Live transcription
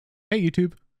Hey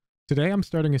YouTube! Today I'm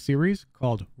starting a series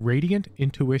called Radiant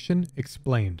Intuition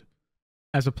Explained.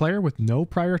 As a player with no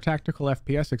prior tactical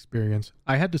FPS experience,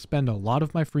 I had to spend a lot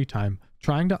of my free time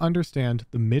trying to understand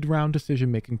the mid-round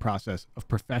decision-making process of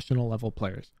professional level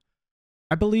players.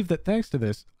 I believe that thanks to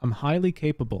this, I'm highly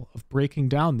capable of breaking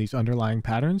down these underlying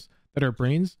patterns that our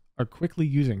brains are quickly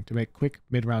using to make quick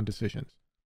mid-round decisions.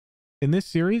 In this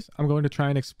series, I'm going to try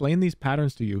and explain these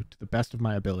patterns to you to the best of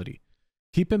my ability.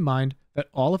 Keep in mind that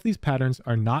all of these patterns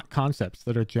are not concepts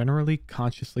that are generally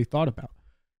consciously thought about.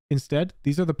 Instead,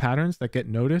 these are the patterns that get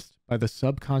noticed by the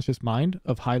subconscious mind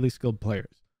of highly skilled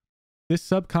players. This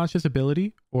subconscious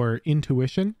ability, or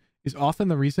intuition, is often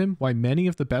the reason why many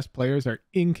of the best players are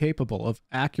incapable of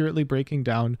accurately breaking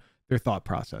down their thought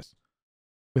process.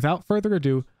 Without further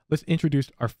ado, let's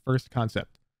introduce our first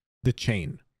concept, the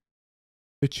chain.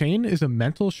 The chain is a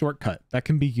mental shortcut that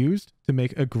can be used to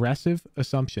make aggressive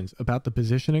assumptions about the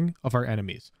positioning of our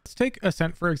enemies. Let's take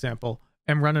Ascent, for example,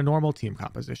 and run a normal team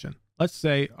composition. Let's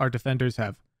say our defenders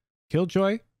have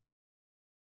Killjoy,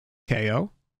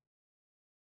 KO,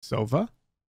 Sova,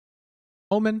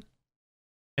 Omen,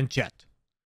 and Jett.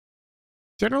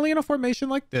 Generally in a formation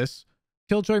like this,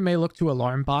 Killjoy may look to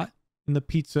alarm bot in the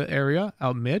pizza area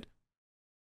out mid,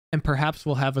 and perhaps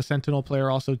we'll have a Sentinel player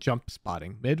also jump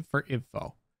spotting mid for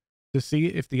info to see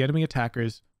if the enemy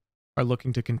attackers are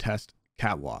looking to contest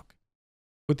catwalk.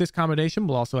 With this combination,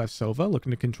 we'll also have Sova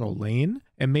looking to control lane,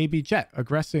 and maybe Jett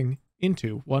aggressing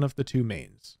into one of the two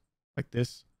mains, like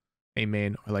this A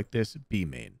main or like this B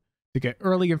main, to get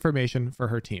early information for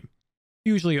her team.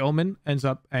 Usually Omen ends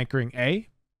up anchoring A,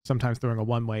 sometimes throwing a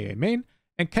one-way A main,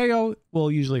 and KO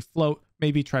will usually float,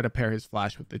 maybe try to pair his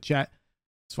flash with the Jett,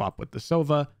 swap with the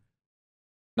Sova.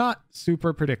 Not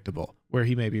super predictable where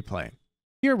he may be playing.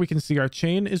 Here we can see our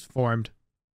chain is formed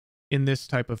in this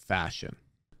type of fashion.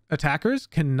 Attackers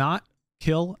cannot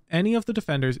kill any of the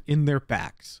defenders in their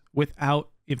backs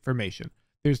without information.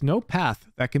 There's no path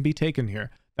that can be taken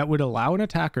here that would allow an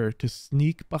attacker to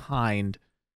sneak behind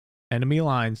enemy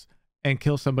lines and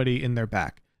kill somebody in their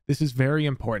back. This is very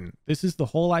important. This is the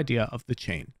whole idea of the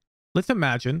chain. Let's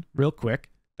imagine, real quick,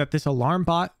 that this alarm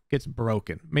bot gets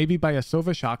broken, maybe by a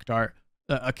Sova shock dart,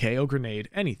 a KO grenade,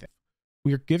 anything.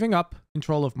 We are giving up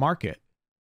control of market.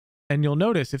 And you'll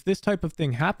notice if this type of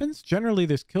thing happens, generally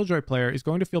this Killjoy player is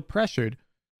going to feel pressured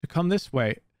to come this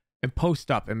way and post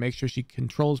up and make sure she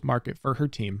controls market for her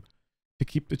team to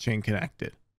keep the chain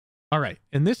connected. All right,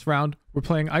 in this round, we're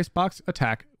playing Icebox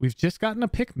attack. We've just gotten a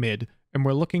pick mid and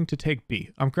we're looking to take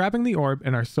B. I'm grabbing the orb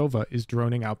and our Sova is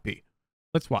droning out B.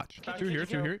 Let's watch. Two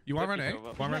here. You want to run A?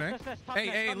 Want to run A?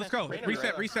 Hey, let's go.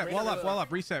 Reset. Wall up.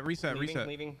 Reset.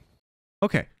 Leaving.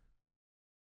 Okay.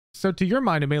 So to your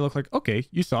mind, it may look like, okay,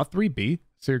 you saw 3B,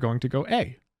 so you're going to go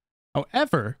A.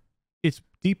 However, it's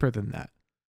deeper than that.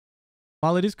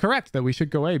 While it is correct that we should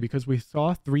go A because we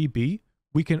saw 3B,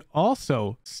 we can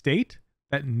also state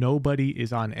that nobody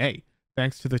is on A,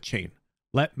 thanks to the chain.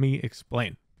 Let me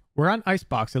explain. We're on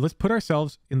Icebox, and let's put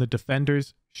ourselves in the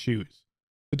defender's shoes.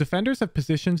 The defenders have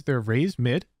positioned their Raze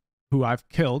mid, who I've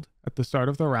killed at the start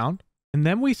of the round, and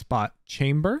then we spot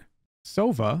Chamber,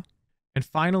 Sova, and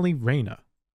finally Reyna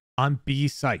on B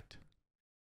site.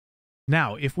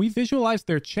 Now, if we visualize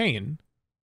their chain,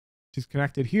 which is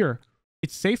connected here,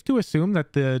 it's safe to assume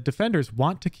that the defenders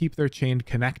want to keep their chain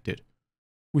connected,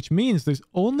 which means there's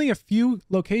only a few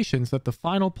locations that the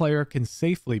final player can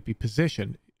safely be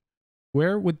positioned.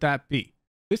 Where would that be?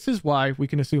 This is why we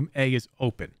can assume A is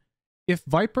open. If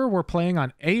Viper were playing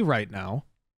on A right now,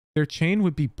 their chain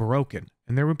would be broken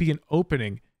and there would be an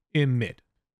opening in mid.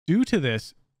 Due to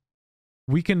this,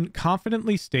 we can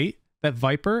confidently state that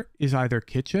Viper is either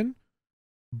kitchen,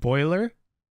 boiler,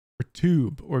 or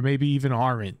tube, or maybe even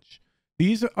orange.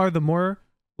 These are the more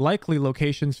likely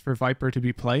locations for Viper to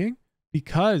be playing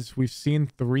because we've seen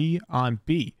 3 on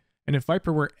B. And if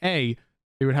Viper were A,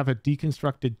 they would have a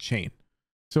deconstructed chain.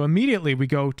 So immediately we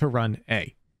go to run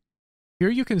A. Here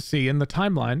you can see in the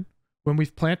timeline, when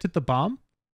we've planted the bomb,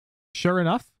 sure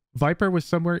enough, Viper was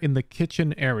somewhere in the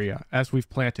kitchen area as we've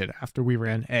planted after we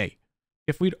ran A.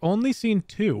 If we'd only seen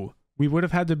 2, we would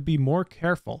have had to be more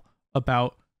careful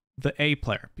about the A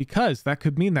player because that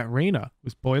could mean that Reyna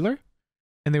was boiler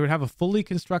and they would have a fully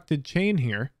constructed chain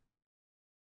here,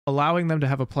 allowing them to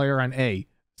have a player on A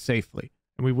safely,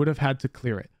 and we would have had to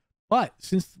clear it. But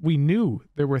since we knew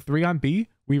there were 3 on B,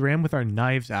 we ran with our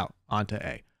knives out onto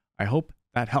A. I hope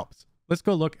that helps. Let's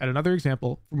go look at another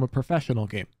example from a professional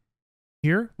game.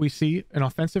 Here we see an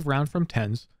offensive round from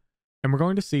TenZ, and we're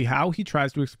going to see how he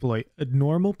tries to exploit a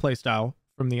normal playstyle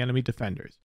from the enemy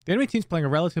defenders. The enemy team's playing a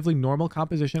relatively normal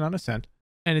composition on Ascent,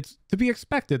 And it's to be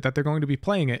expected that they're going to be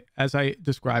playing it as I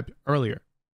described earlier.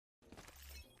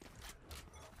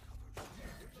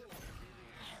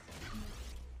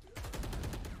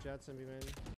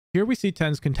 Here we see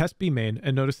TenZ contest B main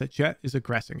and notice that Jett is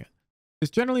aggressing it. This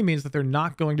generally means that they're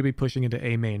not going to be pushing into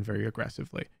A main very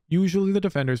aggressively. Usually the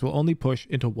defenders will only push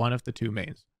into one of the two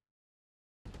mains.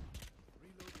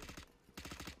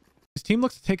 His team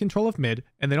looks to take control of mid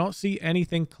and they don't see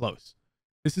anything close.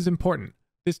 This is important.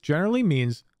 This generally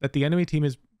means that the enemy team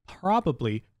is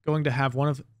probably going to have one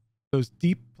of those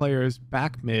deep players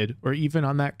back mid or even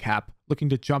on that cap looking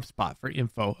to jump spot for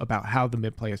info about how the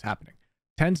mid play is happening.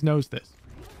 TenZ knows this.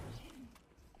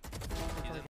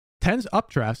 TenZ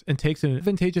updrafts and takes an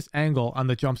advantageous angle on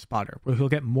the jump spotter where he'll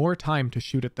get more time to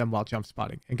shoot at them while jump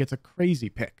spotting and gets a crazy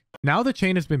pick. Now the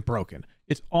chain has been broken.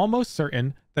 It's almost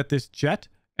certain that this Jett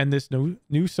and this new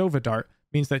Sova dart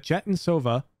means that Jett and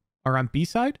Sova are on B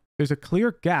side. There's a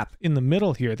clear gap in the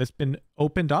middle here that's been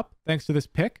opened up thanks to this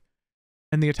pick,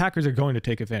 and the attackers are going to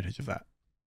take advantage of that.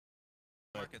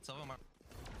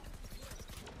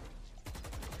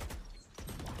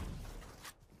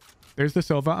 There's the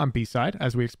Sova on B side,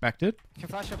 as we expected. Can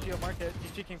flash up to your market.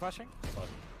 He's peeking flashing.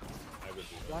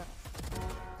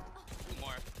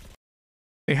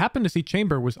 They happen to see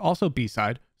Chamber was also B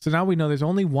side, so now we know there's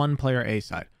only one player A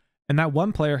side, and that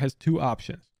one player has two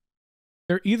options.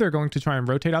 They're either going to try and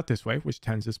rotate out this way, which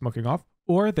TenZ is smoking off,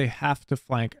 or they have to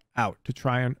flank out to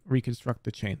try and reconstruct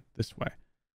the chain this way.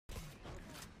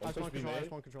 One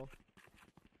control.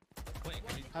 Wait,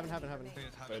 haven't.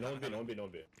 Wait, no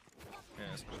B.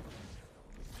 Yes.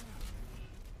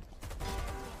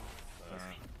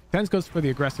 TenZ goes for the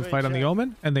aggressive fight on the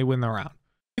Omen, and they win the round.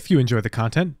 If you enjoy the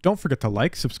content, don't forget to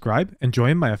like, subscribe, and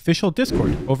join my official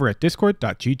Discord over at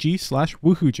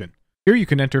discord.gg/woohoojin. Here you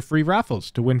can enter free raffles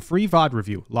to win free VOD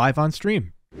review live on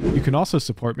stream. You can also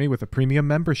support me with a premium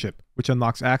membership, which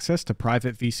unlocks access to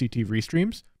private VCT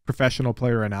restreams, professional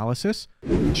player analysis,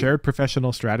 shared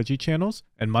professional strategy channels,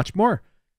 and much more.